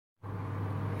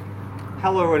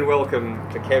Hello and welcome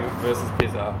to Kev versus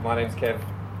Pizza. My name's Kev.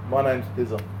 My name's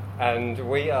Pizza. And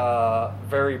we are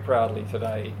very proudly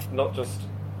today, not just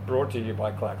brought to you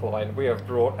by Clackline, we have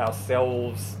brought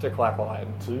ourselves to Clackline.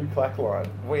 To Clackline.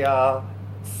 We are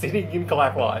sitting in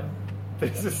Clackline.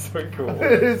 This is so cool.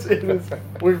 It is.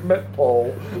 We've met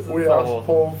Paul. We so asked awesome.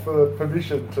 Paul for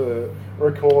permission to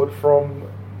record from,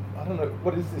 I don't know,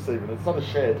 what is this even? It's not a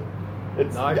shed.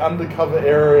 It's No. the undercover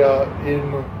area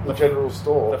in the general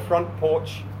store. The front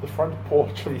porch. The front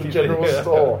porch of the general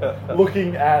store.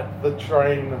 Looking at the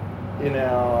train in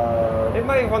our It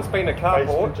may have once been a face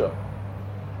carport. picture.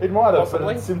 It might have, Possibly.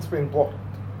 but it's since been blocked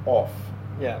off.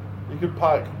 Yeah. You could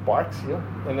park bikes here.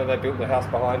 And then they built the house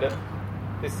behind it.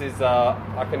 This is,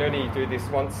 I can only do this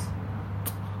once.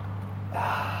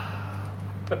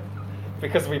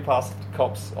 Because we passed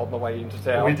cops on the way into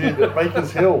town. We did at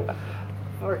Baker's Hill.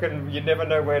 I reckon you never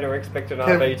know where to expect an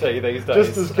Kev- RBT these days.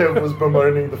 Just as Kev was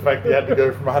bemoaning the fact he had to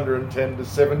go from 110 to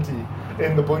 70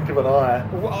 in the blink of an eye.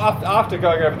 Well, after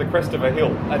going over the crest of a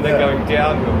hill and then Yeah. going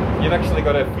downhill, you've actually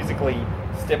got to physically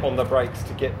step on the brakes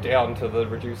to get down to the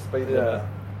reduced speed limit.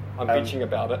 I'm And- bitching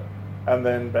about it. And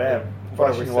then bam,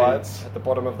 What do we flashing see lights, at the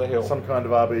bottom of the hill. some kind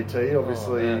of RBT,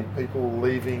 obviously man. people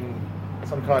leaving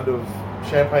some kind of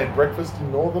champagne breakfast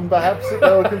in Northern perhaps that they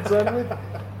were concerned with.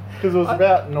 Because it was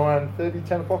about 9:30,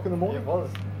 10 o'clock in the morning. It was.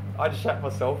 I just shat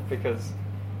myself because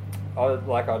I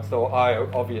thought,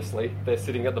 obviously, they're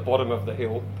sitting at the bottom of the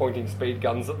hill, pointing speed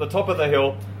guns at the top of the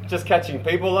hill, just catching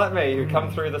people like me who come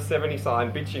through the 70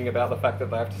 sign, bitching about the fact that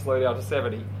they have to slow down to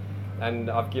 70. And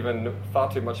I've given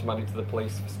far too much money to the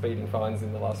police for speeding fines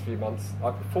in the last few months.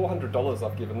 $400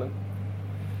 I've given them.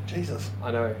 Jesus.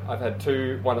 I know. I've had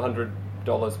two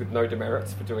 $100 with no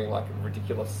demerits for doing like a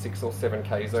ridiculous 6 or 7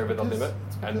 Ks over the limit.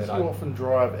 It's because you often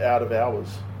drive out of hours.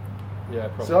 Yeah,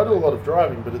 probably. So I do a lot of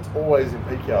driving, but it's always in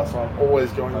peak hour, so I'm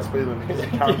always going the speed limit because you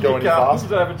can't go any You faster.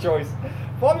 don't have a choice.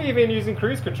 Why have you been using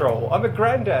cruise control? I'm a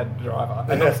granddad driver,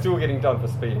 and I'm still getting done for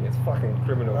speeding. It's fucking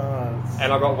criminal. It's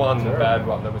And I got one terrible. bad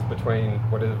one that was between,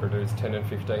 whatever it is, 10 and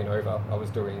 15 over. I was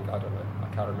doing, I don't know,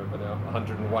 I can't remember now,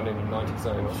 101 in a 90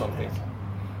 zone or something.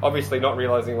 Obviously not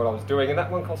realising what I was doing, and that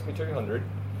one cost me 200.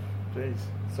 Jeez.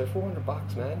 So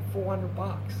 $400, man. $400.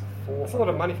 That's a lot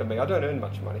of money for me. I don't earn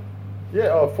much money. Yeah,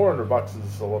 $400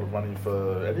 is a lot of money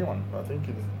for anyone, I think,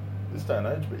 in this day and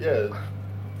age. But yeah,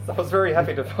 I was very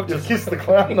happy to. you've kissed the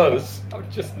clown nose. I've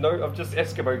just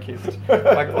Eskimo kissed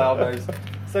my clown nose.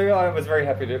 So I was very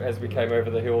happy to, as we came over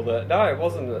the hill, that no, it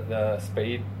wasn't the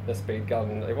speed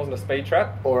gun. It wasn't a speed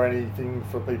trap. Or anything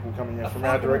for people coming in from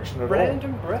our fucking direction at all.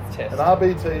 random breath test. An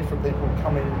RBT for people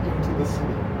coming into the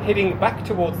city. Heading back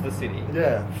towards the city.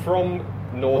 Yeah. From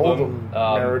Northern,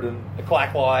 Meriden. the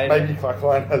Clackline, Maybe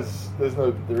Clackline has. There is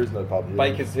no pub here.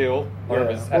 Baker's Hill. Yeah. Or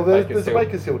it was Well, at there's Baker's a Hill.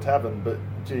 Baker's Hill Tavern, but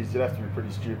geez, you'd have to be pretty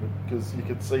stupid because you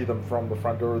could see them from the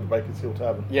front door of the Baker's Hill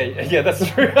Tavern. Yeah, that's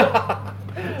true.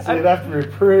 So you'd have to be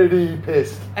pretty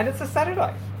pissed. And it's a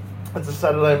Saturday. It's a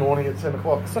Saturday morning at 10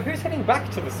 o'clock. So who's heading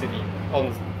back to the city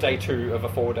on day 2 of a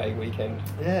 4-day weekend?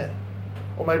 Yeah.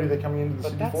 Or maybe they're coming into the But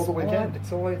city that's for the weekend. odd.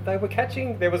 It's always, they were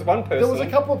catching. There was one person. There was a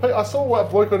couple of people. I saw a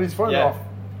bloke on his phone Yeah. off.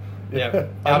 Yeah,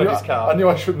 I out of knew- his car. I knew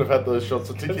I shouldn't have had those shots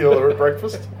of tequila at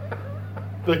breakfast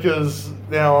because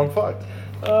now I'm fucked.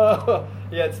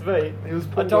 Yeah, it's me. He was I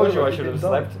pulled told you over, I he should have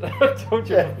didn't slept. I told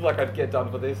you Yeah. like I'd get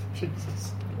done for this.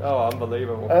 Jesus. Oh,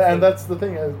 unbelievable. And that's the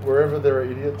thing, wherever there are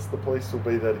idiots, the police will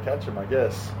be there to catch them, I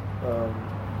guess.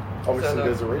 Obviously, So,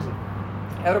 there's a reason.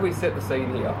 How do we set the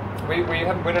scene here? We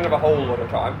don't have a whole lot of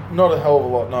time. Not a hell of a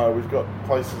lot, no. We've got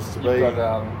places to You've be.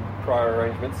 got prior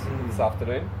arrangements this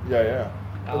afternoon. Yeah.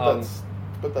 But, Um,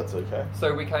 that's okay.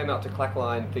 So we came out to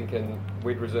Clackline thinking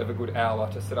we'd reserve a good hour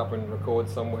to sit up and record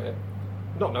somewhere,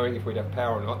 not knowing if we'd have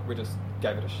power or not. We just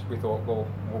gave it we thought, well,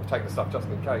 we'll take the stuff just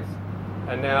in case.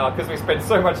 And now, because we spent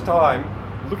so much time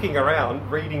looking around,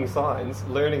 reading signs,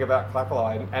 learning about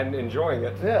Clackline, and enjoying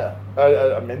it. Yeah,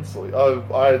 immensely.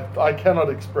 I cannot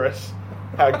express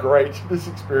how great this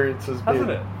experience has been. Hasn't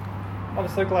it? I'm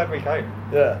so glad we came.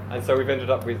 Yeah. And so we've ended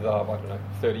up with, I don't know,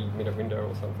 30-minute window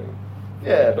or something.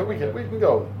 Yeah, but we can go a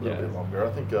little Yeah. bit longer. I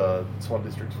think Swan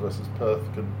Districts versus Perth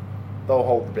they'll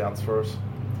hold the bounce for us.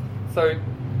 So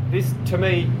this, to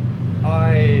me,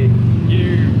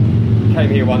 you came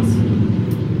here once.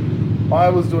 I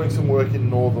was doing some work in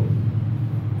Northern.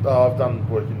 I've done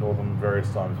work in Northern various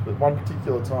times, but one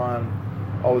particular time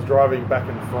I was driving back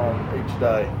and from each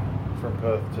day from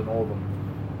Perth to Northern,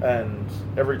 and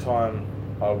every time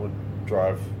I would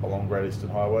drive along Great Eastern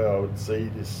Highway, I would see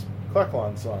this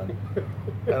Clackline sign,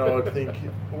 and I would think,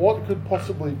 what could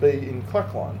possibly be in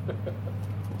Clackline?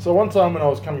 So one time when I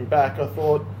was coming back, I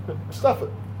thought, stuff it.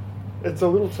 It's a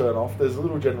little turn off. There's a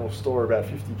little general store about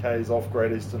 50 k's off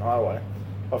Great Eastern Highway.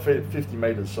 50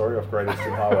 metres, sorry, off Great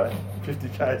Eastern Highway. 50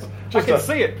 k's. I can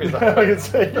see it, Pizza. I can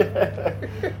see,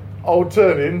 yeah. I'll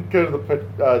turn in, go to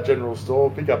the general store,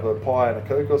 pick up a pie and a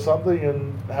Coke or something,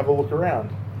 and have a look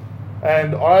around.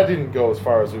 And I didn't go as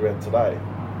far as we went today.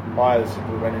 I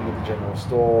simply went into the general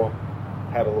store,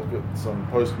 had a look at some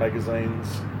Post magazines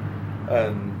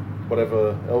and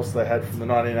whatever else they had from the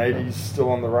 1980s still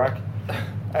on the rack,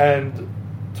 and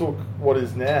took what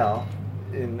is now,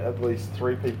 in at least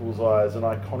 3 people's eyes, an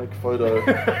iconic photo of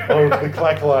the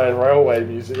Clackline Railway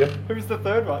Museum. Who's the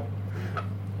third one?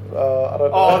 I don't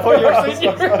know. Oh, I thought you were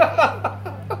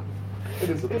saying It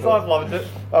is a because third. I've loved it.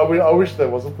 I wish there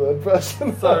was a third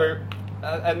person. So,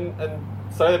 and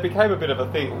so it became a bit of a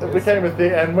thing. It became a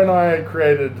thing, and when I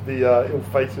created the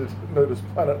ill-fated Notice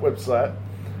Planet website,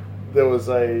 there was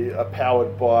a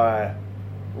powered by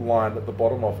line at the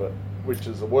bottom of it, which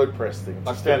is a WordPress thing. It's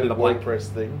Like a standard the blank. WordPress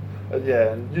thing.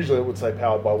 Yeah, and usually it would say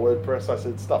powered by WordPress. I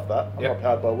said, stuff that. I'm Yep. not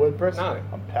powered by WordPress. No.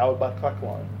 I'm powered by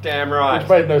Clackline. Damn right. Which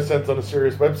made no sense on a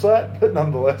serious website, but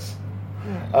nonetheless,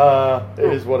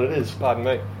 it is what it is. Pardon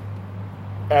me.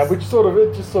 It just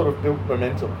sort of built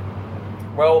momentum.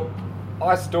 Well,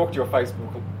 I stalked your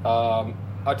Facebook.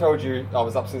 I told you I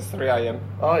was up since 3 a.m.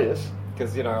 Oh yes,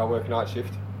 because, you know, I work night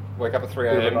shift. Wake up at 3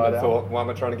 Bit of a a.m. night and owl. thought, why am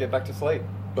I trying to get back to sleep?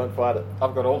 don't fight it.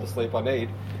 I've got all the sleep I need.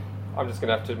 I'm just going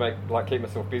to have to keep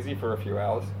myself busy for a few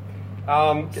hours.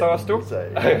 So I stalked,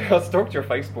 busy. I stalked your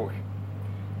Facebook,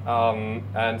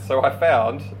 and so I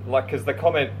found, because the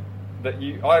comment that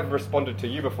I've responded to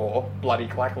you before, bloody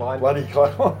Clackline, Bloody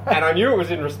Clackline. and I knew it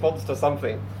was in response to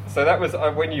something. So that was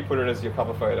when you put it as your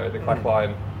cover photo, the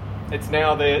Clackline. It's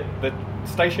now the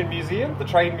station museum, the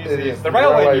train It museum, is the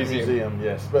railway museum.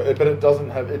 Yes, but it doesn't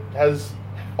have. It has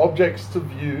objects to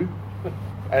view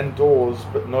and doors,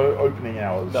 but no opening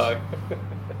hours. No.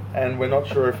 And we're not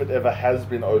sure if it ever has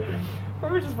been opened.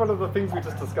 Which is one of the things we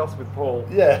just discussed with Paul.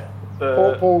 Yeah.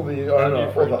 The- Paul, the our owner, new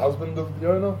or friend. the husband of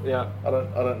the owner. Yeah. I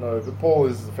don't know, but Paul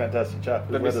is a fantastic chap.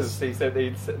 The He's let missus, us- he said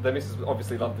the missus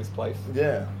obviously loved this place.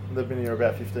 Yeah, they've been here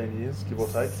about 15 years, give or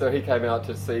take. So he came out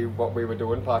to see what we were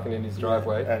doing, parking in his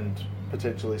driveway, and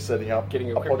potentially setting up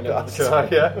getting a equipment out of the podcast. car.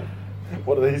 Yeah.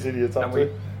 What are these idiots up And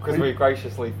to? because we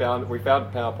graciously found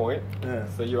PowerPoint. Yeah.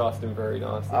 So you asked him very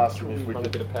nicely. Asked him if we run a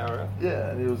could- bit of power out. Yeah,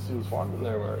 and he was fine with it.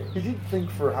 No worries. He did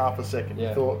think for half a second. Yeah.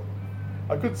 He thought,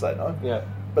 I could say no. Yeah.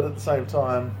 But at the same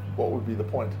time, what would be the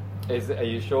point? Are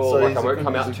you sure? So Like he's I a won't good-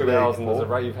 come he's out a 2 good hours egg, and there's a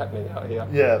Paul. rave happening out here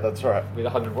Yeah, that's right. with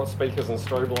 100-watt speakers and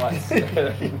strobe lights.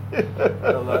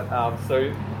 And all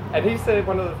that. And he said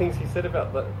one of the things he said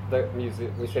about the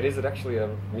museum. We said, "Is it actually a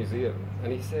museum?"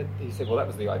 And he said, "Well, that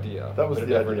was the idea. That was but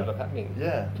the it never idea. ended up happening."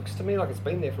 Yeah. Looks to me like it's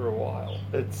been there for a while.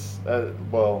 It's,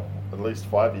 at least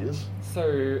 5 years.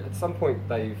 So at some point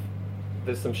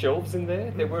there's some shelves in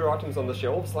there. There were items on the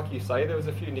shelves, like you say. There was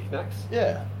a few knickknacks.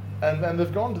 Yeah. And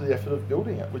they've gone to the effort of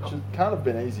building it, which can't have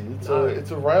been easy. No.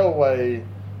 It's a railway,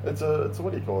 it's a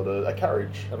what do you call it? A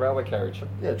carriage. A railway carriage.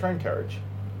 Yeah, train carriage.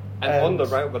 And on the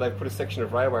railway, they've put a section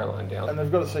of railway line down. And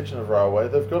they've got a section of railway.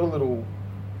 They've got a little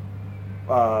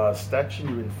statue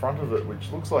in front of it,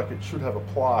 which looks like it should have a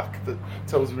plaque that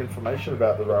tells you information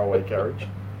about the railway carriage.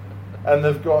 And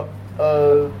they've got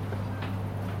a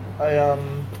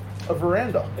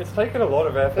veranda. It's taken a lot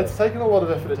of effort. It's taken a lot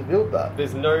of effort to build that.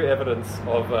 There's no evidence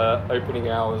of opening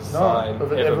hours sign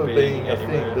of it ever being a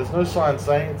anywhere. thing. There's no sign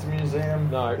saying it's a museum.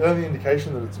 No. The only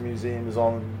indication that it's a museum is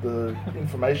on the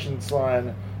information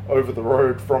sign over the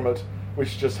road from it,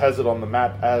 which just has it on the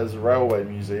map as Railway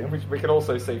Museum. Which we can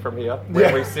also see from here, where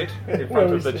Yeah. we sit, in Where front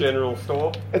we of the sit. general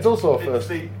store. It's also a It's first.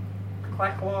 the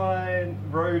Clackline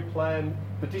road plan,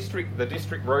 the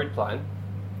district road plan.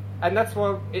 And that's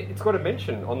why it's got a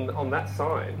mention on that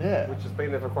sign, Yeah. which has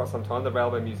been there for quite some time, the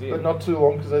Railway Museum. But not too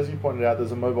long, because as you pointed out,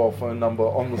 there's a mobile phone number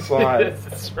on the sign. Yes,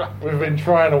 that's right. We've been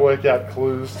trying to work out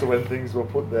clues to when things were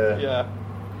put there Yeah.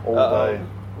 all day.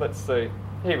 Let's see.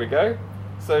 Here we go.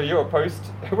 So your post,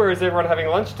 where is everyone having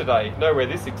lunch today? Nowhere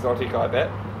this exotic, I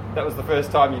bet. That was the first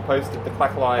time you posted the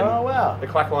Clackline. Oh, wow. The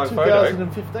Clackline photo.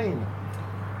 2015.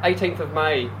 18th of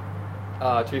May,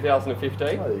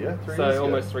 2015. Oh, there you go. 3 so years ago.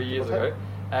 almost 3 years Give or ago. take.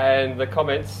 And the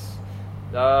comments,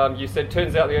 you said,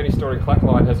 turns out the only store in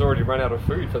Clackline has already run out of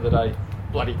food for the day.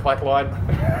 Bloody Clackline.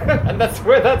 And that's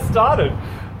where that started.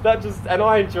 And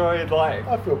I enjoyed,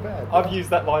 I feel bad. I've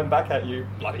used that line back at you,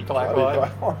 bloody Clackline.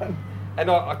 Bloody Clackline. And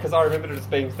because I remembered it as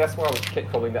being, that's why I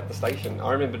kept calling that the station.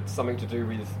 I remembered something to do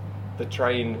with the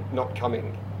train not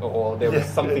coming, or there was Yeah,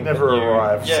 something it never that you-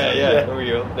 arrived. Yeah, Yeah. Or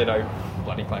you know,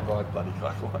 bloody Clackline. Bloody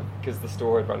Clackline. Because the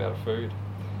store had run out of food.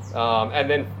 And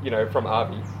then, from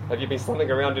Arby, have you been slumming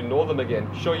around in Northam again?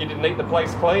 Sure you didn't eat the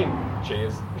place clean?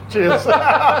 Cheers. Cheers.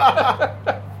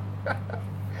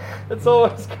 It's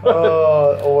always good.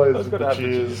 Always Good to the have the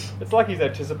cheers. It's like he's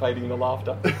anticipating the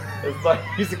laughter. It's like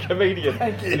he's a comedian.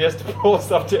 Thank you. And he has to pour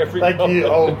stuff to every Thank you.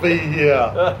 I'll be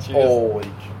here Cheers. all week.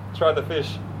 Try the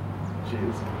fish.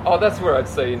 Cheers. Oh, that's where I'd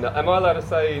seen. Am I allowed to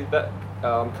say that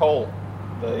Cole?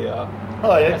 Oh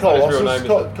yeah, That's not his real name,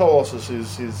 is it? Colossus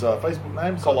is his Facebook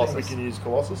name, so I Colossus. think we can use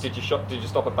Colossus. Did you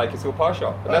stop at Baker's Hill Pie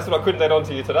Shop? And that's what I couldn't let on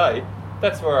to you today.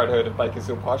 That's where I'd heard of Baker's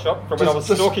Hill Pie Shop from when I was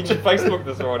stalking your Facebook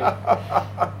this morning.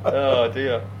 Oh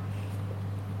dear.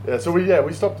 Yeah, so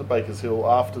we stopped at Baker's Hill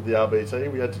after the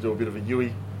RBT. We had to do a bit of a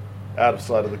Yui out of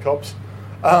sight of the cops,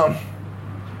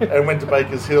 and went to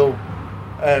Baker's Hill,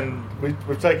 and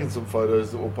we've taken some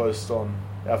photos that we'll post on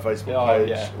our Facebook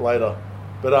page later.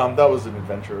 But that was an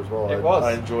adventure as well. It was.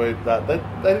 I enjoyed that. They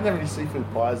didn't have any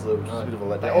seafood pies though, which was a bit of a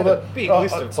letdown. They had a big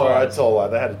list of sorry, pies. I told a lie.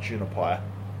 They had a tuna pie.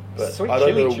 But Sweet I don't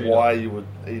chili know tuna. why you would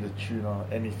eat a tuna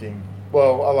anything.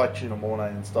 Well, I like tuna mornay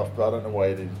and stuff, but I don't know why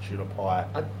you'd eat a tuna pie.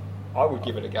 I would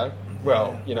give it a go.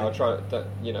 Well, I try that.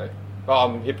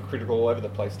 I'm hypocritical all over the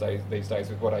place these days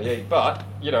with what I eat, but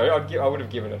I would have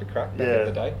given it a crack back in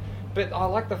the day. But I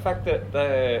like the fact that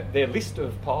their list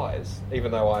of pies,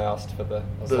 even though I asked for the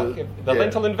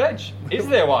lentil and veg. Is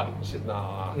there one? She said,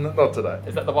 nah. Not today.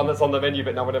 Is that the one that's on the menu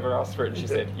but no one ever asked for it? And she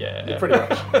said, yeah. Pretty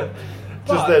much.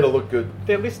 Just there to look good.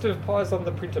 Their list of pies on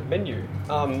the printed menu,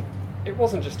 it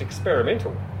wasn't just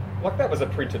experimental. Like, that was a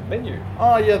printed menu.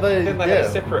 Oh, yeah, Then they had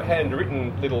a separate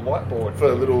handwritten little whiteboard.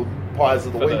 For little pies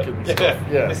of the week and stuff.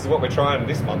 Yeah. This is what we're trying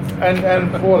this month.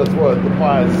 And for what it's worth, the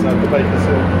pies at the Baker's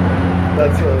Hill,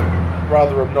 that's a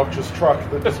rather obnoxious truck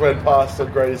that just went past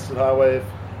on Great Eastern Highway, if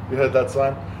you heard that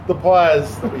sign. The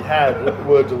pies that we had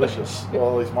were delicious.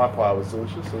 Well, at least my pie was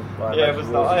delicious. It was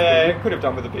not. It could have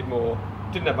done with a bit more.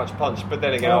 Didn't have much punch, but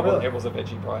then again, it was a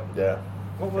veggie pie. Yeah.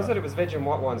 What was it? It was veg and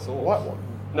white wine sauce. White wine?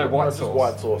 No, white Just sauce.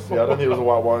 white sauce. Yeah, I don't think it was a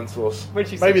white wine sauce. When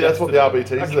she Maybe that's what the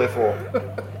suggested RBT's there for.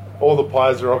 All the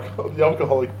pies are the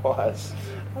alcoholic pies.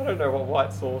 I don't know what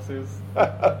white sauce is.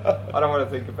 I don't want to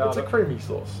think about It's a creamy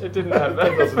sauce. It didn't have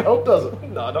That doesn't help, does it?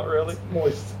 No, not really. It's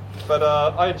moist. But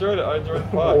I enjoyed it. I enjoyed the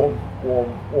pie.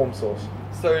 Warm sauce.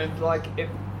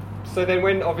 So then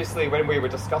when we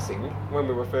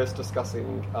were first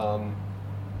discussing,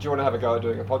 do you want to have a go at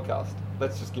doing a podcast?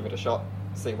 Let's just give it a shot,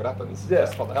 see what happens,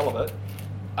 just for the hell of it.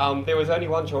 There was only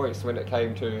one choice when it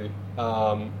came to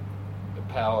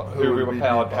who we were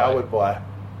powered by.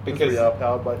 Because we are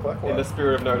powered by Clackwire. In the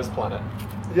spirit of Nodus Planet.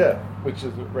 Yeah, which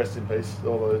is rest in peace,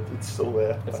 although it's still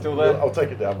there. It's still there? I'll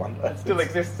take it down Monday. It still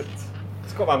exists.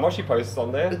 It's got my Moshi posts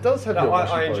on there. It does have your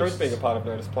Moshi I enjoyed posts. being a part of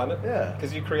Nodus Planet. Yeah.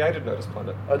 Because you created Nodus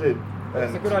Planet. I did.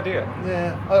 It's a good idea.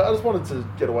 Yeah, I just wanted to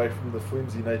get away from the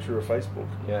flimsy nature of Facebook.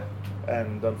 Yeah.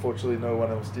 And unfortunately no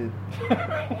one else did.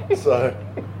 So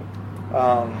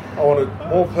I wanted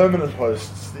more permanent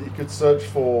posts that you could search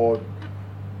for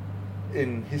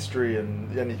in history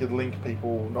and you could link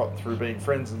people not through being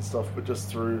friends and stuff, but just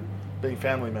through being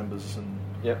family members and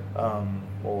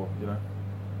or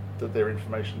that their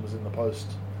information was in the post.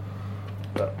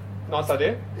 But Nice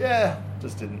idea. yeah,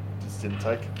 just didn't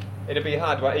take. It'd be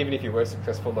hard, but even if you were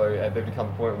successful though, there'd become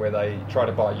a point where they try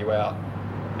to buy you out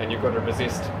and you've got to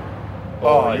resist.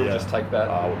 Or you'll just take that.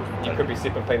 You could be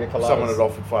sipping pina coladas. Someone had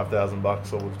offered $5,000,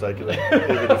 I would have taken it,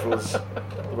 even if it was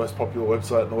the most popular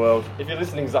website in the world. If you're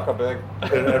listening, Zuckerberg.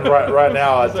 And right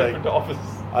now, I'd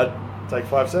I'd take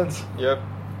 5 cents. Yep.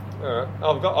 All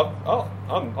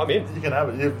right. I'm in. You can have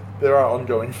it. There are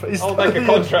ongoing fees. I'll make a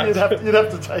contract. You'd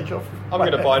have to take off. I'm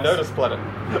going to buy Nodus Planet.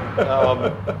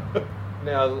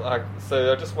 Now,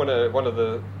 so I just want to. One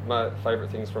of my favourite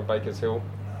things from Baker's Hill,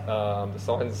 the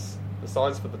signs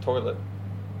for the toilet.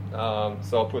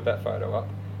 So I'll put that photo up.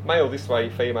 Male this way,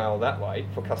 female that way,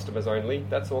 for customers only.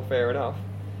 That's all fair enough.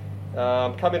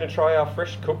 Come in and try our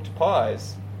fresh cooked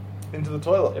pies. Into the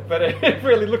toilet. But it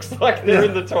really looks like they're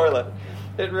in the toilet.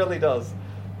 It really does.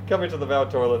 Come into the Val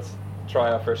toilets,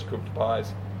 try our fresh cooked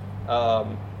pies.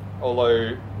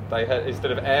 Although they had,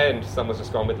 instead of and, someone's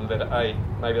just gone with the letter A.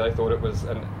 Maybe they thought it was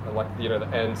the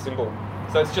and symbol.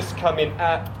 So it's just come in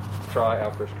at try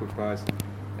our fresh cooked pies.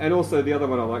 And also the other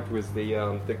one I liked was the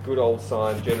good old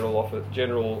sign,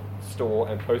 general store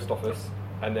and post office,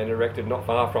 and then erected not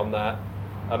far from that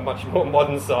a much more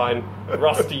modern sign,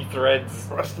 Rusty Threads.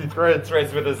 Rusty Threads.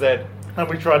 Threads with a Z. And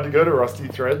we tried to go to Rusty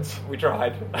Threads. We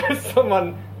tried.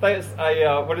 Entrepreneur,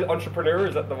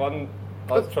 is that the one?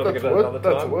 I was trying to get another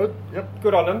time. That's a word, yep.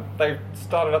 Good on them. They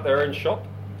started up their own shop.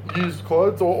 Used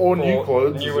clothes or new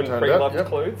clothes. New and pre-loved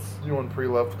clothes. New and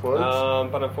pre-loved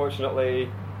clothes. But unfortunately,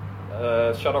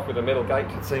 shut off with a metal gate.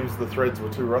 It seems the threads were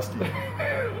too rusty.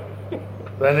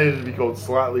 They needed to be called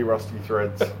slightly rusty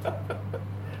threads.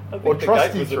 Or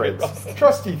trusty threads.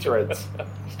 Trusty threads.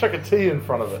 Just chuck a T in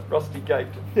front of it. Rusty gate.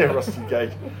 Yeah, rusty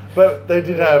gate. But they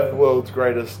did have the world's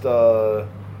greatest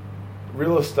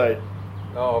real estate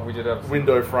We did have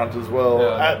window front as well.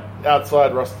 Yeah.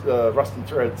 Outside rusty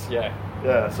threads. Yeah.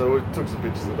 Yeah, so we took some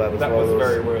pictures of that as That well. was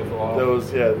very worthwhile. There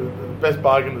was, the best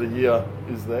bargain of the year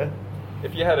is there.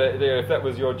 If you had if that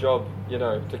was your job,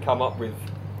 to come up with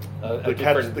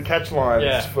The catch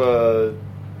lines for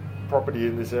property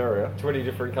in this area. 20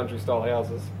 different country style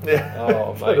houses. Yeah,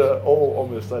 Oh, that mate. are all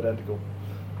almost identical,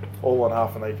 all on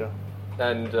half an acre.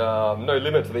 And no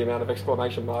limit to the amount of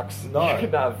exclamation marks No. you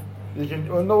can have. You can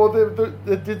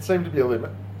there did seem to be a limit.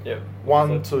 Yeah.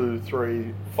 1, 2,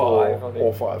 3, 4, 5, I think.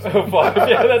 or 5. 5.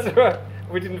 Yeah, that's right.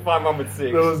 We didn't find one with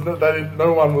 6. There was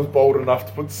no one was bold enough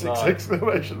to put 6 No.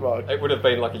 exclamation marks. It would have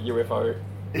been like a UFO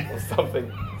or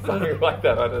something like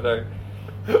that. I don't know.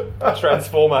 A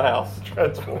Transformer house.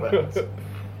 Transformer house.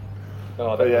 Oh,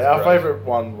 that But yeah, was our great. favourite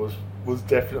one was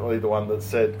definitely the one that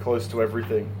said close to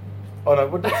everything. Oh no,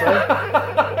 what did it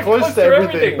say? Close to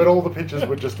everything, but all the pictures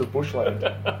were just of bushland.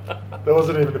 There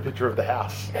wasn't even a picture of the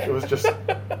house. It was just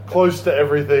close to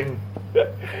everything.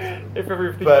 If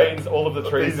everything But means all of the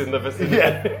trees in the vicinity.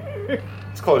 Yeah.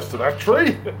 It's close to that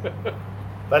tree.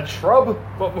 That shrub.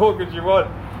 What more could you want?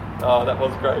 Oh, that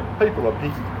was great. People are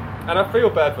picky. And I feel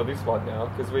bad for this one now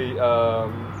because we, but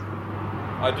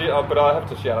I have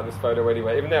to shout out this photo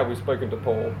anyway. Even now we've spoken to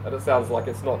Paul, and it sounds like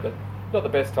it's not the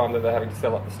best time that they're having to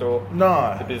sell up the store.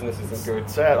 No. The business isn't good.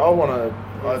 It's sad. I want to...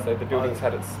 So the building's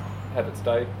had its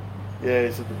day. Yeah,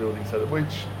 he said the building's had it,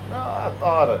 which... I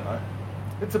don't know.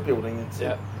 It's a building.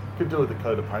 Could do with a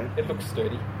coat of paint. It looks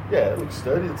sturdy. Yeah, it looks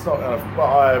sturdy. It's not going to...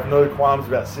 I have no qualms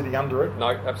about sitting under it. No,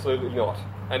 absolutely not.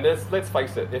 And let's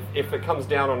face it, if it comes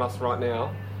down on us right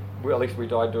now, at least we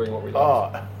died doing what we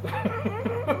love.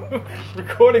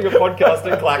 Recording a podcast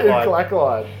in Clackline. In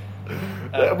Clackline.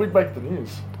 We'd make the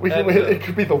news. It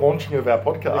could be the launching of our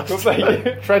podcast. It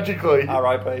could be. Tragically.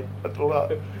 R.I.P. At the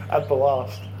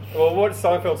last. Well,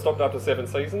 Seinfeld stopped after 7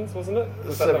 seasons, wasn't it?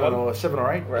 Was that the 7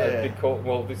 or 8. We're at a Yeah. big call.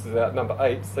 Well, this is our number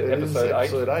 8, so It is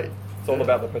episode 8. It's all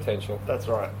about the potential. That's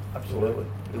right. Absolutely.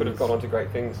 Could have gone on to great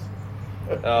things.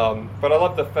 But I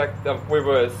love the fact that we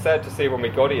were sad to see when we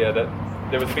got here that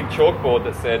there was a big chalkboard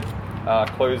that said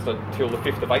closed until the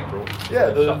 5th of April.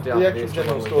 Yeah, So shut down the for actual Easter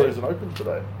general long store weekend. isn't open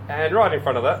today. And right in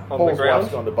front of that, on Paul's the ground,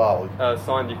 wife's gone to Bali.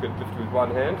 sign you could lift with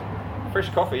one hand. Fresh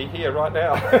coffee here right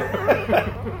now.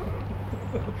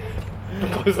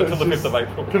 Closed until the 5th of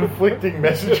April. Conflicting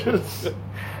messages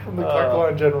from the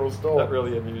Clackline General Store. That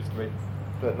really amused me.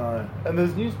 But no. And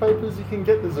there's newspapers you can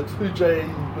get. There's a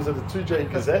 2J... Was it a 2J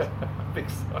Gazette? Big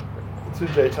sign. The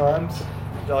 2J Times.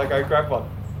 Shall I go grab one?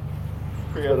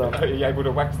 Are you able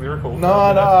to wax lyrical?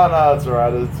 No, it's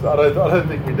alright. I don't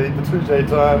think we need the 2J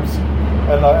Times.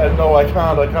 And no, I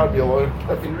can't. I can't be alone.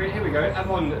 Here we go.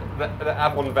 The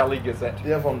Avon Valley Gazette.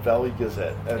 The Avon Valley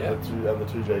Gazette and Yeah. the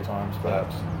 2J Times,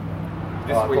 perhaps.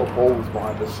 This I week. thought Paul was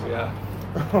behind us. Yeah.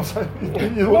 I was like,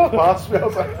 you looked past me. I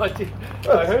was like, I did.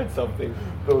 I heard something.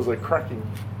 there was a cracking.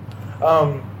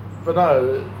 But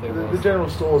no, There the was. general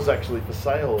store is actually for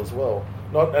sale as well.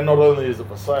 Not only is it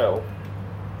for sale,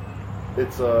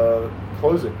 it's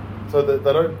closing. So they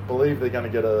don't believe they're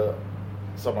going to get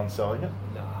someone selling it.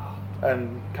 No.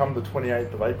 And come the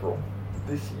 28th of April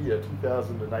this year,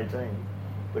 2018,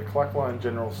 the Clackline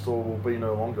General Store will be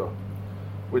no longer,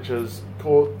 which has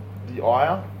caught the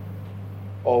ire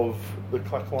of the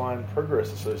Clackline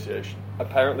Progress Association.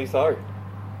 Apparently so.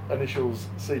 Initials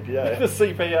CPA. The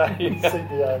CPA.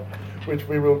 CPA, which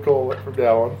we will call it from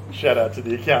now on. Shout out to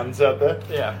the accountants out there.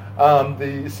 Yeah.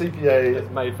 The CPA. It's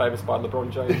made famous by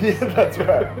LeBron James. Yeah, that's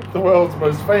right. The world's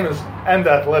most famous and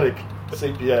athletic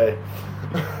CPA.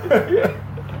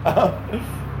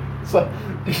 So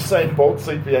Usain Bolt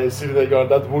CPA is sitting there going,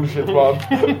 "That's bullshit, man.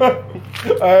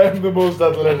 I am the most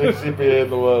athletic CPA in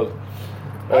the world."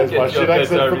 There's Get my your shit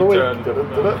accent for the return. week.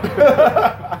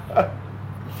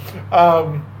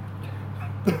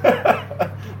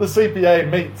 The CPA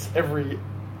meets every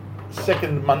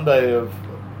second Monday of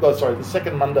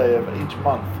each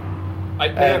month.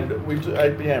 8 p.m. And we do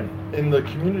 8 p.m. in the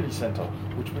community centre,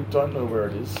 which we don't know where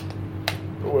it is,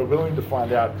 but we're willing to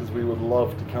find out because we would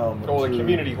love to come. Or the to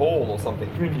community hall or something.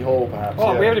 community hall, perhaps.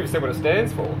 Oh, yeah. we haven't even said what it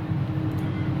stands for.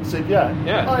 CPA.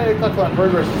 Yeah. Oh yeah, Clackline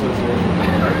Progress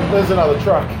Association. There's another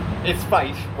truck. It's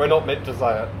fate. We're not meant to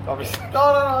say it, obviously. No,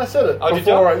 I said it Oh,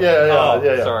 before. did you?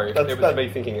 Yeah. Sorry, That's- it was that- me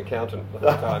thinking accountant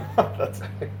the whole time. that's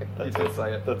You did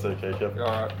say it. That's okay, Kev.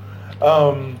 All right.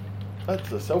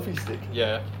 That's a selfie stick.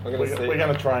 Yeah, I'm going to see. We're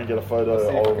going to try and get a photo Let's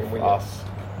see if we can of wing it. us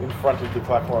in front of the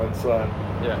Clackline sign.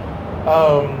 Yeah.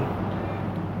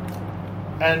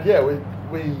 And yeah,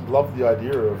 we love the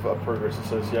idea of a progress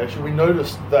association. We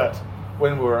noticed that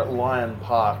when we were at Lion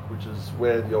Park, which is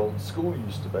where the old school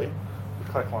used to be,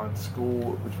 the Clackline School,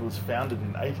 which was founded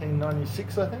in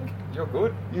 1896, I think, You're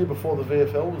good. year before the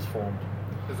VFL was formed.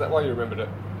 Is that why you remembered it?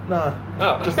 No,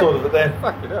 Oh. just thought of it then.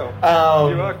 Fucking hell.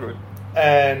 You are good.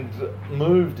 And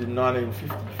moved in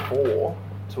 1954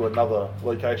 to another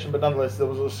location, but nonetheless there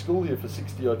was a school here for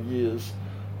 60 odd years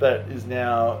that is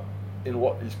now in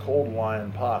what is called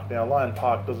Lion Park. Now Lion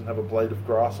Park doesn't have a blade of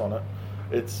grass on it.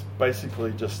 It's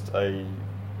basically just a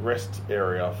rest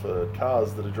area for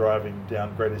cars that are driving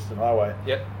down Great Eastern Highway.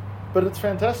 Yep. But it's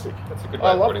fantastic. That's a good way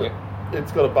I of loved putting it. it.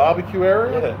 It's got a barbecue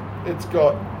area. Yeah. It's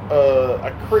got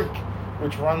a creek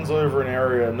which runs over an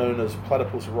area known as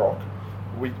Platypus Rock.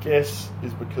 We guess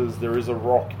is because there is a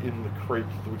rock in the creek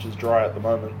which is dry at the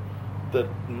moment that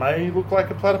may look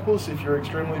like a platypus if you're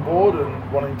extremely bored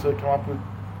and wanting to come up with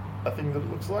a thing that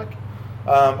it looks like.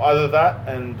 Either that,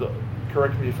 and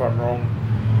correct me if I'm wrong,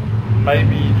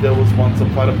 maybe there was once a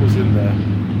platypus in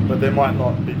there, but there might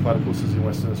not be platypuses in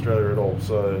Western Australia at all,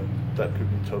 so that could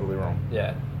be totally wrong.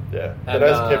 Yeah. Yeah, And, but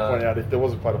as Kev pointed out, if there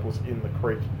was a platypus in the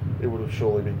creek, it would have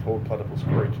surely been called Platypus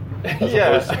Creek, as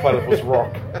opposed to Platypus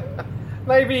Rock.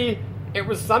 Maybe it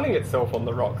was sunning itself on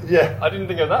the rock. Yeah. I didn't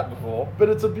think of that before. But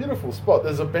it's a beautiful spot.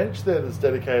 There's a bench there that's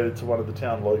dedicated to one of the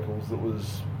town locals that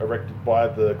was erected by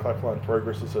the Clackline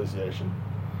Progress Association,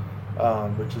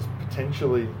 which is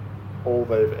potentially all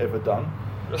they've ever done,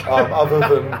 other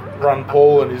than run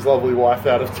Paul and his lovely wife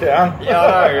out of town. Yeah,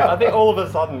 I know. I think all of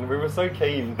a sudden we were so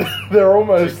keen They're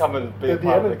almost to come and be a they're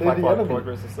part of the they're Clackline enemy.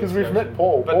 Progress Association. Because we've met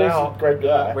Paul. But Paul's now a great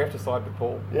guy. we have to side with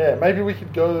Paul. Yeah, maybe we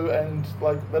could go and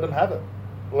let him have it.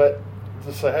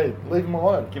 Just say, hey, leave him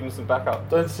alone. Give him some backup.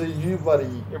 Don't see you bloody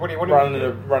Yeah, what do you trying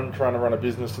to run a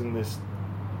business in this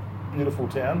beautiful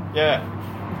town. Yeah.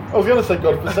 I was going to say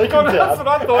godforsaken God, town. that's what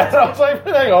I thought. And I was like,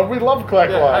 hang on, we love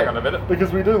Clackline. Yeah, hang on a minute.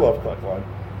 Because we do love Clackline.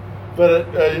 But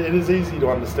it is easy to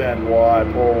understand why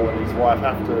Paul and his wife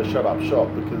have to shut up shop,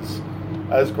 because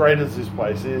as great as this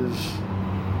place is,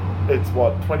 it's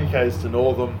 20 k's to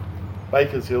Northam,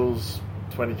 Bakers Hills,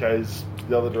 20 k's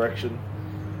the other direction.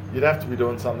 You'd have to be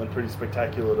doing something pretty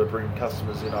spectacular to bring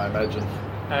customers in, I imagine.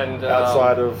 And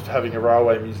Outside of having a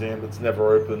railway museum that's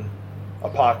never open, a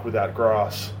park without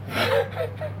grass.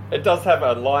 it does have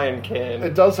a lion can.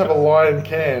 It does have a lion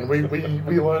can. We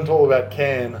learned all about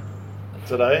can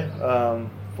today,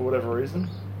 for whatever reason.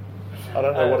 I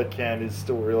don't know what a can is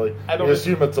still really. And You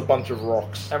assume it's a bunch of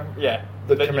rocks yeah.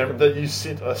 that you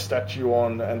sit a statue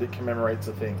on and it commemorates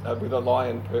a thing. With a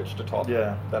lion perched atop.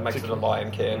 Yeah. That makes it a lion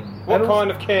can. Mm. What And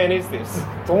kind of can is this?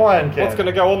 It's a lion can. What's going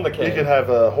to go on the can? You could have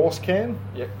a horse can.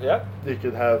 Yep. You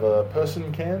could have a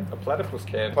person can. A platypus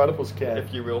can. Platypus can.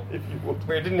 If you will. If you will.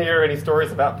 We didn't hear any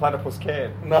stories about platypus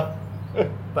can. No.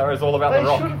 That was all about They the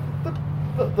rock. should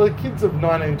have, the kids of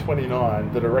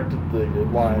 1929 that erected the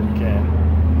lion can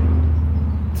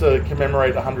to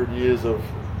commemorate 100 years of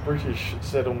British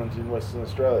settlement in Western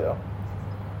Australia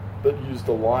that used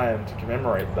a lion to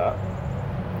commemorate that,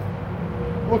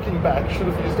 looking back, should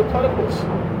have used a platypus.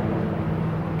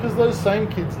 Because those same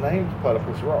kids named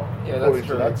Platypus Rock, Yeah, that's according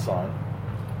true. to that sign.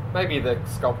 Maybe the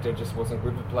sculptor just wasn't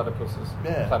good with platypuses.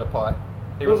 Yeah. Platypi.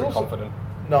 He It was wasn't also- confident.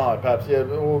 No, perhaps, yeah.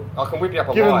 Well, I can whip you up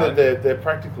a given lion. that they're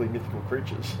practically mythical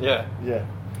creatures. Yeah. Yeah.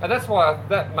 And that's why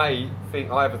that may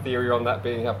think I have a theory on that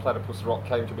being how Platypus Rock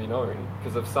came to be known,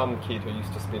 because of some kid who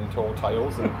used to spin tall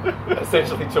tales and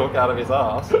essentially talk out of his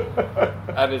ass.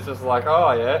 And it's just like,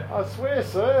 oh yeah, I swear,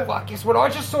 sir. fuck, guess what I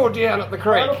just saw down at the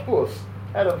creek? Platypus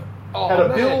had a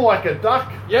man. bill like a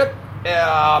duck. Yep,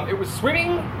 it was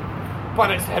swimming, but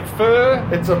it had fur.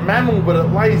 It's a mammal, but it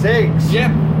lays eggs.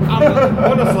 Yep,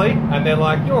 honestly. And they're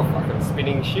like, you're fucking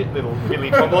spinning shit, little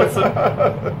Billy Tomlinson.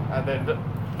 And then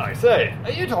I say,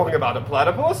 are you talking about a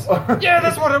platypus? Yeah,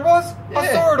 that's what it was. I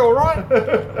Yeah. saw it all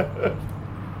right.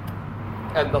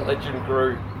 And the legend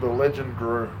grew. The legend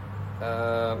grew.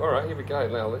 All right, here we go.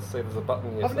 Now let's see. There's a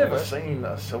button here. I've never somewhere. seen a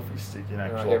selfie stick in All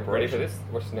right, actual here, ready for operation. this?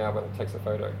 Watch now when it takes a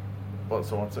photo. Well,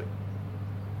 so one sec.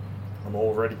 I'm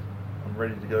all ready. I'm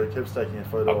ready to go. Kev's taking a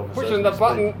photo I'm of us pushing as the we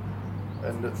button. speak.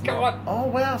 And it's Go not. on. Oh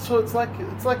wow! So it's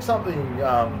like something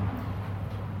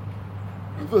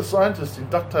the scientists in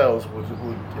Ducktales would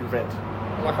invent.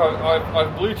 Like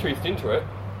I've Bluetoothed into it.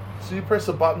 So you press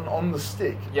a button on the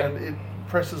stick, Yep. and it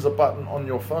presses a button on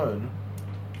your phone.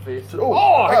 This. To,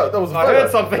 that was a I photo.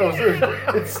 heard something.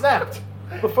 It snapped.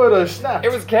 The photo snapped.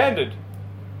 It was candid.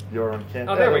 You're on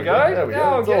camera. Oh, there we go. There we Now go.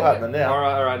 I'm It's all getting happening it. now.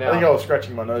 All right, now. I think I was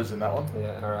scratching my nose in that one.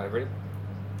 Yeah, all right, ready?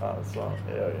 Oh, it's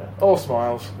yeah. All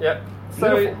smiles. Yeah.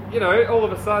 So, Beautiful. you know, all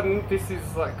of a sudden, this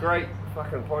is like great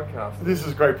fucking podcast. This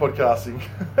is great podcasting.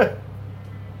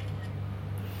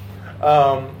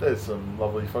 There's some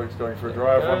lovely folks going for a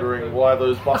drive, wondering why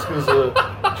those buskers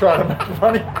are trying to make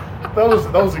money. That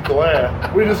was a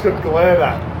glare. We just got glared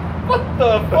at. What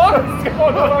the fuck is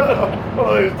going on? What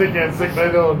are these dickheads think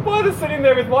they're doing? Why are they sitting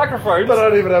there with microphones? They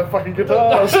don't even have fucking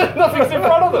guitars. Nothing's in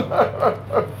front of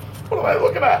them. What are they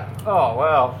looking at? Oh,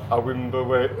 wow. I win the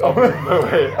way, I win the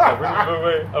way, I win the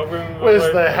way, I win the way.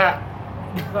 Where's their hat?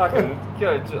 Fucking, you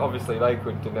know, obviously they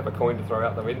didn't have a coin to throw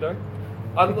out the window.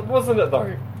 Wasn't it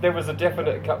though? There was a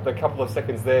definite couple of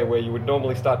seconds there where you would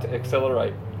normally start to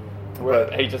accelerate.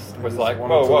 But he just was like,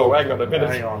 whoa, hang on a minute.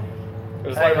 Hang on. It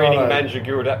was like reading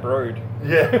Manjagurdat Road.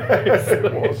 Yeah,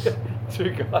 it was. Two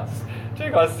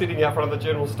guys sitting out front of the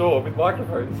general store with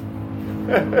microphones.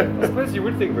 I suppose you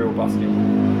would think we were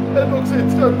busking.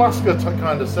 It's a busker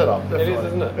kind of setup. Definitely. It is,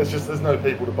 isn't it? It's just there's no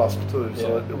people to busk to,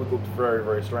 so Yeah. it would look very,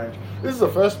 very strange. This is the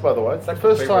first, by the way. It's the That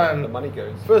first could be where time. the money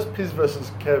goes. First Piz versus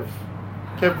Kev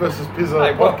versus Pizza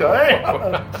Hey, what?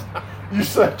 podcast. Hey, you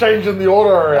start changing the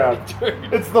order around.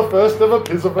 Dude. It's the first ever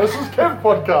Pizza versus Kev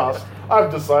podcast. I've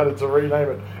decided to rename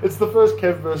it. It's the first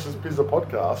Kev versus Pizza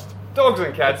podcast Dogs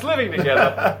and cats living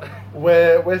together.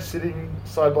 where we're sitting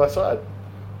side by side.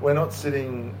 We're not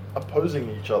sitting opposing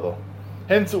each other.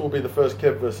 Hence, it will be the first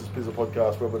Kev versus Pizza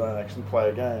podcast where we don't actually play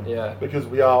a game. Yeah. Because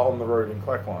we are on the road in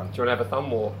Clackline. Do you want to have a thumb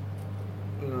war?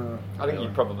 I think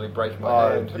you'd probably break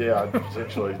my hand. Yeah,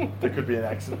 potentially. There could be an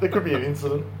accident. There could be an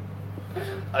incident.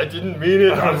 I didn't mean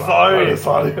it. I'm I'm sorry.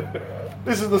 sorry.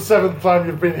 This is the 7th time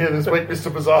you've been here this week,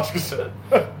 Mr. Bazaskus.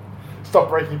 Stop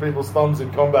breaking people's thumbs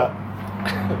in combat.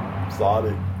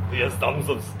 Sorry. He has thumbs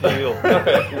of steel.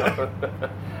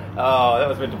 Oh, that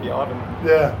was meant to be Ivan.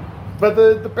 Yeah. But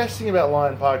the best thing about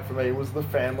Lion Park for me was the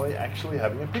family actually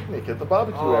having a picnic at the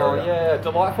barbecue Oh, area. yeah.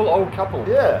 Delightful old couple.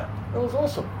 Yeah, that was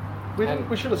awesome. And-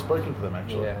 We should have spoken to them,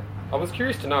 actually. Yeah. I was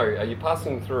curious to know, are you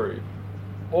passing through,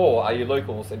 or are you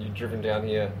locals and you've driven down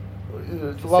here? It's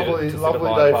a To lovely, sit at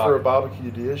lovely Lion day Park. for a barbecue,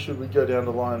 dear. Should we go down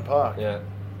to Lion Park? Yeah.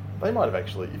 They might have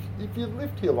actually, if you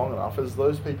lived here long enough, as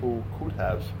those people could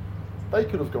have, they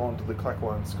could have gone to the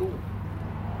Clackline school.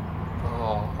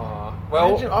 Well,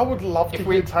 Imagine, I would love to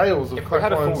hear tales of if we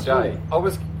had a Clackline full school. day,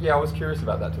 I was curious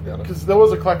about that, to be honest. Because there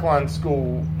was a Clackline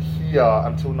school here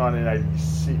until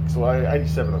 1986, or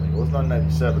 87, I think it was,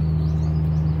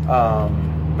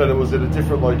 1987. But it was at a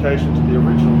different location to the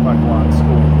original Clackline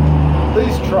school.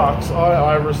 These trucks,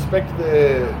 I respect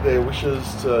their wishes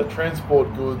to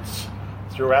transport goods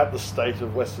throughout the state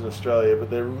of Western Australia, but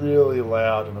they're really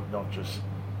loud and obnoxious.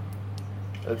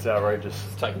 It's outrageous.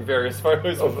 Just taking various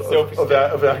photos Of of the selfie stick.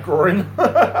 of our groin.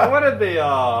 I wanted the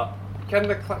I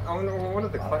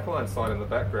wanted the Clackline sign in the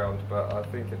background, but I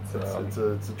think it's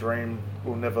It's a dream.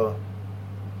 We'll never.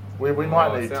 We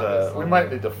might need to. We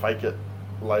might need to fake it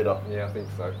later. yeah, I think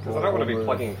so. Because I We'll don't want to be move.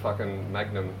 plugging fucking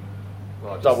Magnum.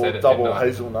 Well, I just said it, Double didn't I?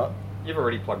 hazelnut. You've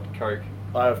already plugged Coke.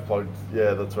 I have plugged.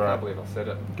 Yeah, that's I right. can't believe I said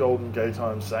it. Golden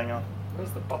Gaytime Sanger.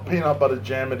 Where's the button? Peanut butter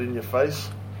jam it in your face.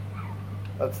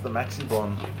 That's the Maxi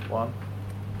Blonde one.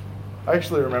 I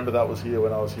actually remember that was here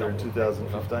when I was here in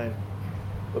 2015.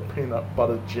 The peanut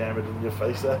butter jam it in your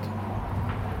face ad.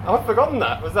 I've forgotten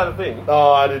that. Was that a thing?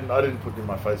 Oh, I didn't put it in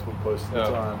my Facebook post at the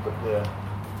Oh. time, but yeah.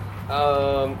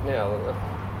 Now,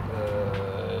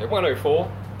 104.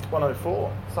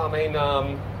 104. So I mean,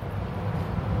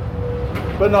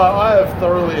 But no, I have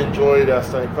thoroughly enjoyed our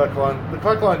stay at Clackline. The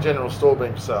Clackline General Store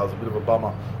being for sale is a bit of a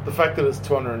bummer. The fact that it's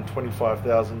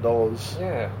 $225,000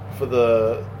 yeah. for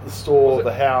the store, Was it-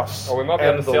 the house, Oh, we might be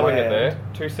and able to the selling land. it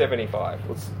there. $275.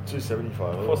 What's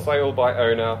 $275? For sale by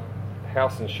owner,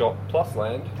 house and shop plus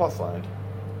land. Plus land.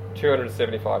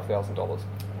 $275,000.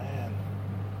 Man,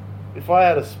 if I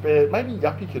had a spare, maybe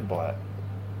Yuppie could buy it.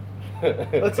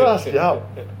 Let's ask Yup.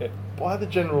 Buy the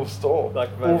general store. Like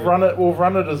we'll maybe- run it. We'll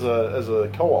run it as a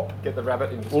co-op. Get the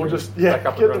rabbit industry. We'll just back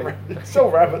up get and the running. sell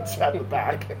rabbits at the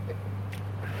back.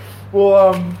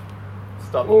 We'll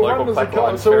Start the we'll local run as a Clackline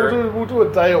co-op. So ferret, we'll do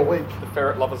a day a week. the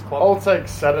Ferret Lovers Club. I'll take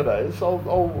Saturdays. I'll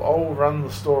run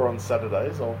the store on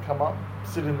Saturdays. I'll come up,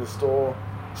 sit in the store,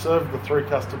 serve the 3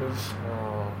 customers,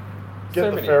 Oh, get so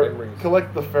the many ferret, memories.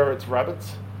 collect the ferret's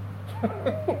rabbits,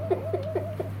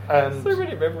 and So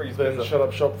many memories. then Pizza. shut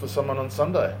up shop for someone on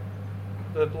Sunday.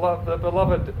 The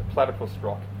beloved Platypus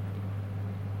Rock.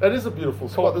 It is a beautiful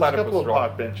spot. Called There's a couple Platypus of Rock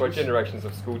park for benches. generations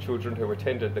of school children who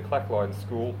attended the Clackline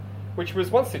School which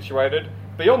was once situated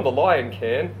beyond the lion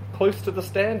can, close to the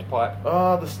standpipe.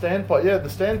 Ah, the standpipe. Yeah, the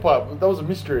standpipe. That was a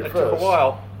mystery at It first. took a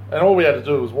while. And all we had to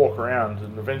do was walk around,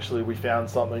 and eventually we found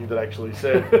something that actually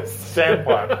said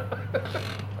standpipe.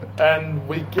 And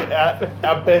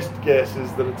our best guess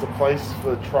is that it's a place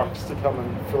for trucks to come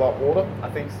and fill up water. I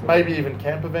think so. Maybe even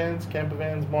camper vans. Camper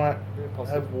vans might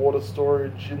have water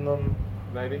storage in them.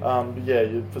 Maybe. But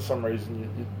yeah, for some reason,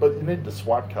 but you need the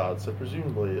swipe card, so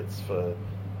presumably it's for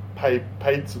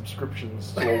paid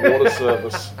subscriptions to a water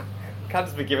service. Can't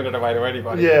just be giving it away to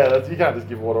anybody. Yeah, you can't just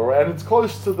give water away. And it's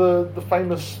close to the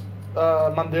famous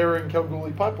Mundaring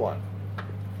Kalgoorlie pipeline.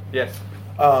 Yes.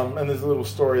 And there's a little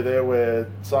story there where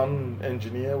some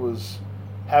engineer was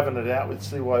having it out with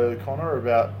CY O'Connor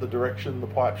about the direction the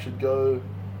pipe should go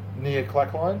near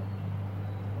Clackline.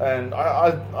 And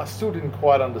I still didn't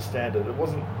quite understand it. It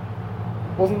wasn't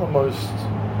the most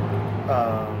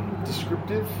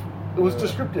descriptive. It was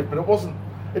descriptive, but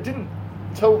it didn't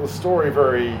tell the story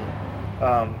very...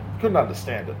 couldn't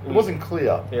understand it. It wasn't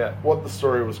clear what the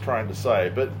story was trying to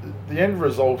say. But the end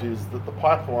result is that the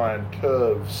pipeline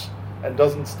curves and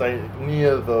doesn't stay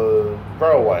near the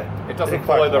railway. It doesn't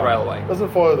follow the railway. It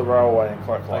doesn't follow the railway in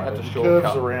Clackline. They had to It shortcut.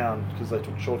 curves around because they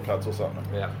took shortcuts or something.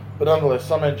 Yeah. But nonetheless,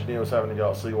 some engineer was having to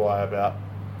go at CY about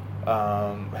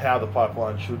how the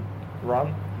pipeline should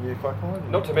run near Clackline.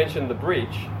 Not to mention the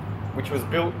bridge, which was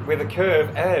built with a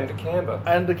curve and a camber.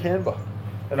 And a camber.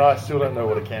 And I still don't know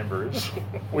what a camber is.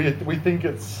 we think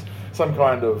it's some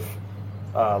kind of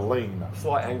lean.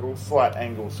 Slight angle. Slight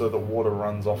angle so that water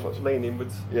runs off it. Lean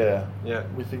inwards. Yeah. Yeah.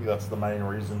 We think that's the main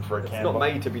reason for a It's camber. not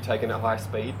made to be taken at high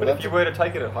speed, but Well, if you were to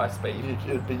take it at high speed,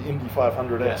 It'd be Indy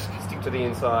 500-esque. stick to the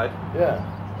inside, Yeah.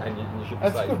 and you should be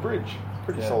That's a safe. good bridge.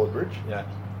 Pretty Yeah. solid bridge. Yeah,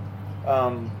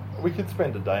 We could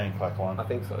spend a day in Clackline. I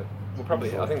think so. We'll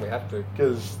probably. I think we have to.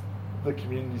 Because the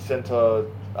community centre,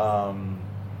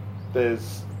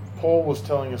 Paul was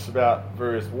telling us about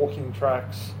various walking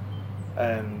tracks,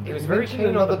 and He was he very mentioned keen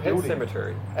on the another pet building.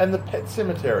 cemetery. And the pet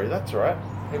cemetery, that's right.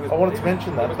 He was, I wanted to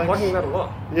mention that. He was Thanks. plugging that a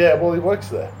lot. Yeah, well, he works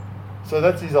there, so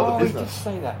that's his other Oh, business. he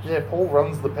did say that. Yeah, Paul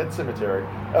runs the pet cemetery,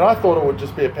 and I thought it would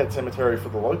just be a pet cemetery for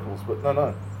the locals, but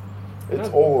no, it's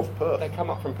No, all of Perth. They come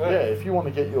up from Perth. Yeah, if you want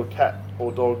to get your cat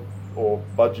or dog or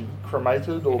budgie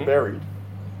cremated or Mhm. buried,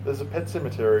 there's a pet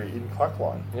cemetery in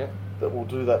Clackline Yeah. that will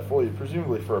do that for you,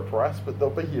 presumably for a price, but they'll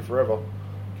be here forever,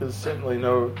 because certainly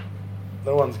no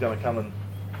one's going to come and...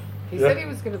 He Yeah. said he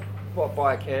was going to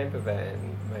buy a camper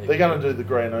van. Maybe. They're going to do the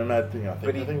Grey Nomad thing, I think.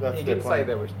 But I think that's he their didn't plan.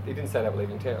 say he didn't say they were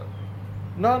leaving town.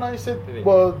 No, he said, Did he?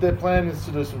 well, their plan is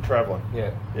to do some travelling.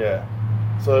 Yeah. Yeah.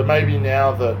 So maybe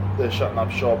now that they're shutting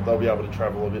up shop, they'll be able to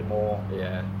travel a bit more,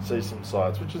 Yeah. see some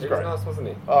sights, which is He great. was nice, wasn't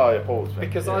he? Oh, yeah, Paul was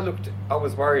Because fantastic. I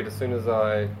was worried as soon as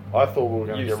I I thought we were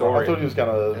going to You get saw I thought him, he was going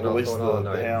and to I release thought, oh,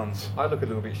 the no. hounds. I look a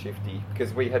little bit shifty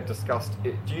because we had discussed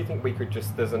it. Do you think we could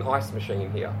just... There's an ice machine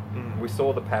here. Mm. We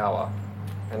saw the power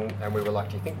and we were like,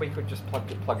 do you think we could just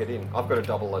plug it in? I've got a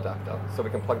double adapter so we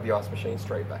can plug the ice machine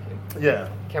straight back in. Yeah,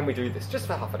 Can we do this just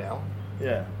for half an hour?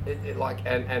 yeah.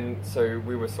 And so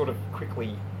we were sort of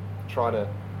quickly trying to...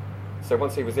 So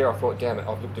once he was there, I thought, damn it,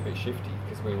 I've looked a bit shifty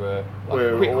because we were like,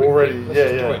 We're quick, already- let's yeah,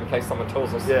 just do yeah. it in case someone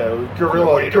tells us. Yeah, what are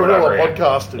guerrilla you doing over here?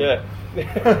 podcasting. Yeah.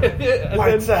 Yeah, and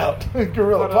Lights then- out,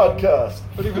 guerrilla but, podcast.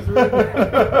 But he was really,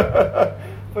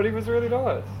 but he was really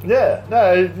nice. Yeah,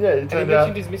 no, yeah, he And he turned mentioned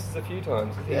out. his missus a few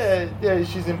times. Yeah,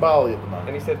 she's in Bali at the And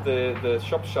moment. he said the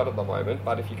shop's shut at the moment,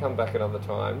 but if you come back another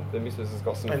time, the missus has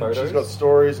got some And photos. she's got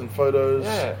stories and photos.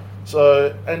 Yeah.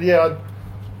 So, and yeah,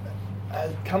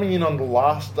 coming in on the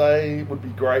last day would be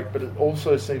great, but it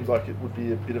also seems like it would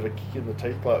be a bit of a kick in the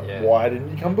teeth. Like, Yeah. why didn't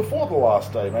you come before the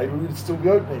last day? Maybe we'd still be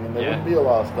opening and there Yeah. wouldn't be a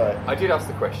last day. I did ask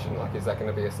the question, like, is that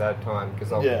going to be a sad time?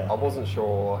 Because Yeah. I wasn't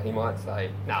sure. He might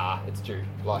say, nah, it's due.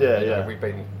 Like, Yeah, you know, yeah. we've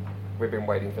been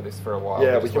waiting for this for a while.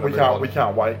 Yeah, just we wanna can't move we on."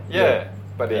 can't wait. Yeah,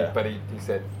 but Yeah. he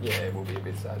said, yeah, it will be a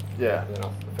bit sad. Yeah. And I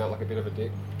felt like a bit of a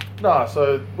dick. No,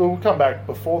 so we'll come back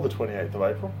before the 28th of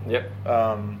April. Yep.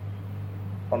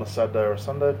 On a Saturday or a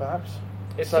Sunday, perhaps.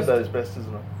 It's Sunday's best,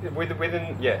 isn't it?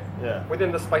 Within Yeah.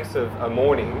 within the space of a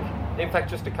morning, in fact,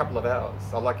 just a couple of hours.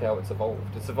 I like how it's evolved.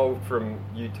 It's evolved from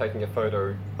you taking a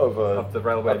photo Of the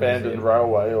railway abandoned museum.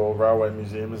 railway or railway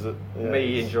museum, is it? Yeah,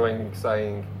 me it's enjoying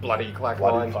saying bloody bloody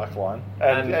Clackline. Clackline,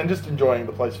 and just enjoying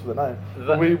the place for the name.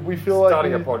 The- we feel like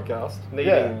starting a podcast,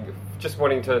 needing just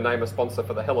wanting to name a sponsor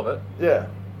for the hell of it. Yeah.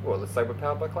 Well, let's say we're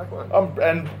powered by Clackline.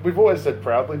 And we've always said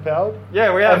proudly powered.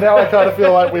 Yeah, we have. And now I kind of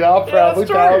feel like we are Yeah, proudly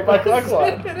that's powered by true.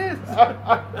 Clackline. It is.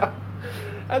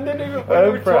 And then even when I'm we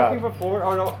were proud. talking before,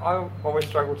 I always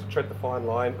struggle to tread the fine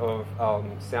line of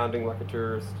sounding like a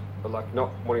tourist but like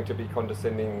not wanting to be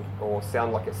condescending or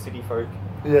sound like a city folk.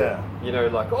 Yeah. You know,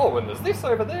 like, oh, and there's this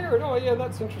over there, and oh, yeah,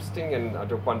 that's interesting. And I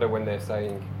do wonder when they're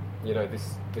saying, you know,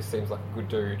 this seems like a good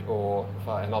dude, or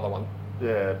another one.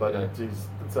 Yeah, but You know.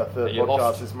 it's our third You podcast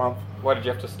lost. this month. Why did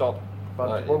you have to stop? But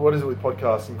Like, what is it with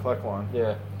podcasts in Clackline?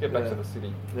 Yeah, get back Yeah. to the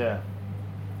city. Yeah.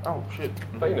 Oh, shit.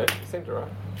 But you know, it seemed alright.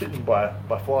 Bitten by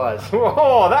flies.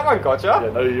 Oh, that one gotcha.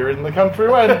 Yeah, no, you're in the country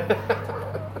when.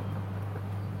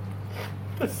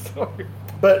 Sorry.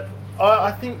 But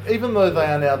I think even though they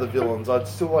are now the villains, I'd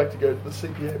still like to go to the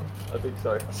CPA I think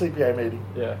so. meeting.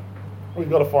 Yeah. We've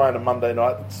got to find a Monday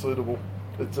night that's suitable.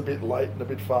 It's a bit late and a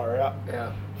bit far out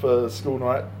Yeah. for school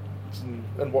night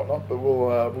and whatnot, but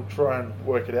we'll try and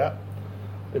work it out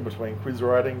in between quiz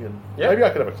writing and Yeah. maybe I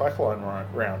could have a Clackline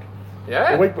round.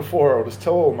 Yeah. The week before, I'll just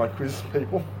tell all my quiz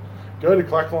people, go to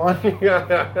Clackline.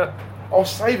 Yeah. I'll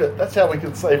save it. That's how we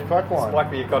can save Clackline.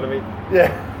 Spike the economy.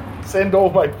 Yeah. Send all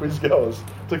my quiz goers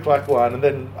to Clackline and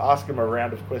then ask them a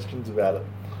round of questions about it.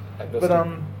 And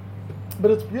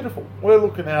But it's beautiful. We're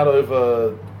looking out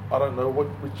over, I don't know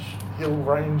which hill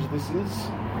range this is,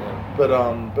 yeah.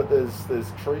 but there's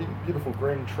beautiful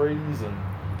green trees and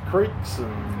creeks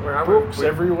and Where are we? brooks We've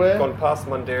everywhere. Gone past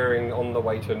Mundaring on the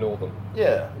way to Northam.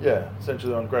 Yeah,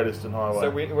 essentially on Great Eastern Highway. So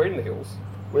we're in the hills.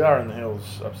 We are in the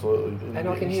hills, absolutely. In And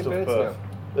I the can east hear of birds Perth. now.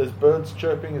 There's birds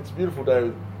chirping. It's a beautiful day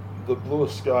with the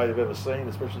bluest sky you've ever seen,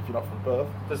 especially if you're not from Perth.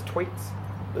 There's tweets.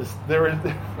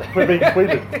 We're being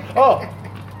tweeted. Oh,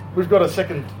 we've got a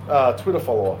second Twitter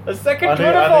follower. A second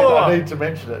Twitter follower? I need to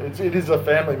mention it. It is a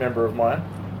family member of mine.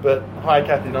 But hi,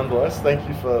 Kathy, nonetheless. Thank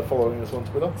you for following us on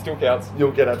Twitter. Still counts.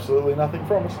 You'll get absolutely nothing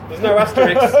from us. There's no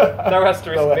asterisk. No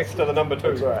asterisk No next to the number 2.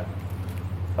 That's right.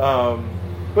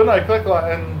 But no,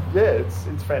 Clackline, and yeah, it's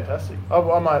fantastic.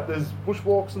 I might. There's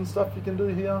bushwalks and stuff you can do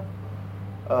here.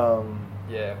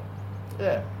 Yeah.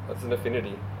 Yeah, That's an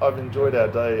affinity. I've enjoyed our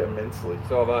day immensely,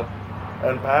 So have I.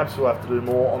 and perhaps we'll have to do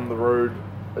more on the road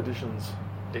editions.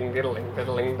 Ding diddling,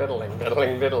 diddling, diddling,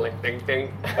 diddling, diddling, ding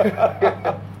ding.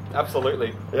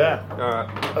 Absolutely. Yeah.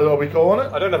 Alright. Are we calling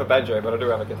it? I don't have a banjo, but I do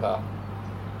have a guitar.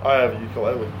 I have a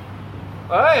ukulele.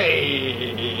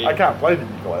 Hey! I can't play the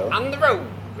ukulele. On the road!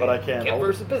 But I can Kev hold it.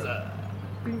 versus Pizza.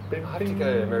 Bing, bing, I have to bing.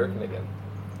 go American again.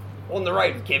 On the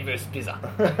road with Kev versus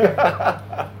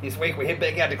Pizza. This week we head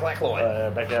back out to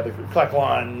Clackline. Back out to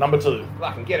Clackline number 2.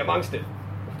 I can get amongst it.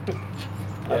 Yeah,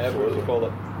 what would Absolutely. you call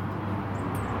it?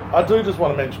 I do just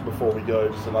want to mention before we go,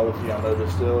 just another thing I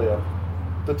noticed earlier.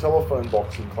 The telephone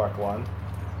box in Clackline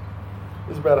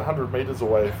is about 100 metres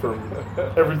away from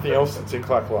everything else that's in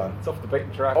Clackline. It's off the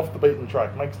beaten track. Off the beaten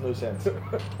track, makes no sense.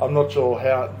 I'm not sure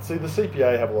how. See, the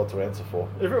CPA have a lot to answer for.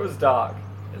 If it was dark,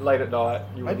 late at night,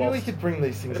 you would Maybe we could bring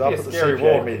these things It'd up be a at the scary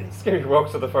CPA walk. meeting. Scary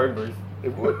walk to the phone booth. It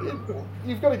would.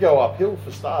 You've got to go uphill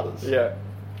for starters. Yeah.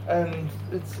 And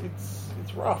it's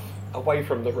rough. Away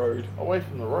from the road. Away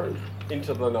from the road.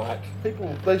 Into the night.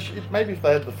 People, maybe if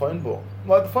they had the phone box,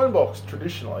 like the phone box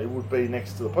traditionally would be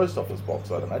next to the post office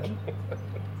box, I'd imagine.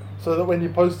 So that when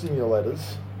you're posting your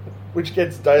letters, which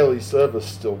gets daily service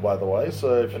still, by the way,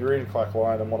 so if you're in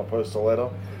Clackline and want to post a letter,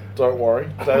 don't worry,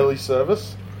 daily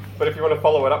service. But if you want to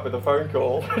follow it up with a phone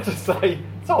call, just say,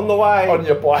 it's on the way. On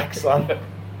your bike, son.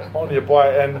 On your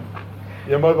bike. And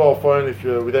your mobile phone, if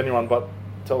you're with anyone but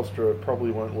Telstra,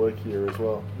 probably won't work here as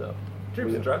well. No.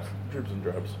 Dribs and drabs. Dribs and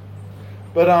drabs.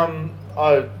 But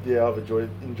I've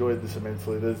enjoyed this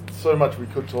immensely. There's so much we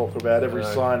could talk about. Every I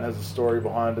know. sign has a story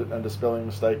behind it and a spelling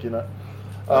mistake in it.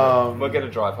 We're going to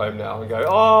drive home now and go,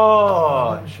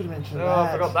 oh, I should have mentioned oh, that.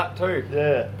 I forgot that too.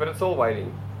 Yeah, But it's all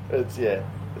waiting. it's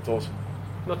awesome.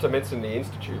 Not to mention the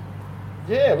Institute.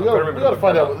 Yeah, we I've got gotta to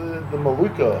find look out that what the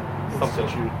Maluka Something.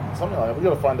 Institute, something like that. We got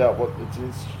to find out what it's an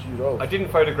institute of. I didn't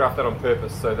photograph that on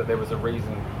purpose so that there was a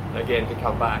reason, again, to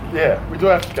come back. Yeah, we do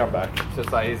have to come back. To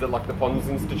say, is it like the Pons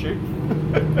Institute?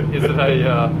 Is it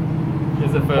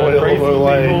is it for Oil crazy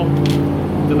Olay.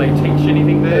 people? Do they teach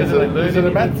anything there? Do they learn Is it a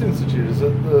anything? maths institute? Is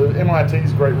it the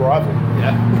MIT's great rival?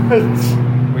 Yeah.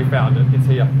 It's- We found it. It's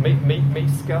here.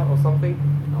 Meeska or something?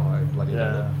 Oh, I bloody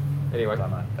don't know. Anyway.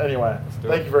 Don't know. Anyway, do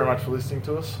thank it. you very much for listening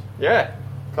to us. Yeah.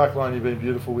 Clackline, you've been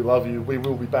beautiful. We love you. We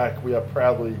will be back. We are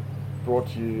proudly brought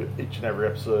to you each and every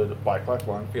episode by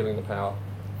Clackline. Feeling the power.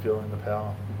 Feeling the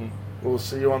power. Mhm. We'll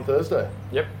see you on Thursday.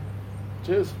 Yep.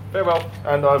 Cheers. Farewell.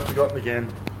 And I've forgotten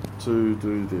again to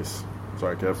do this.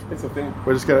 Sorry, Kev. It's a thing.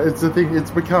 We're just gonna. It's a thing.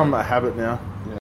 It's become a habit now.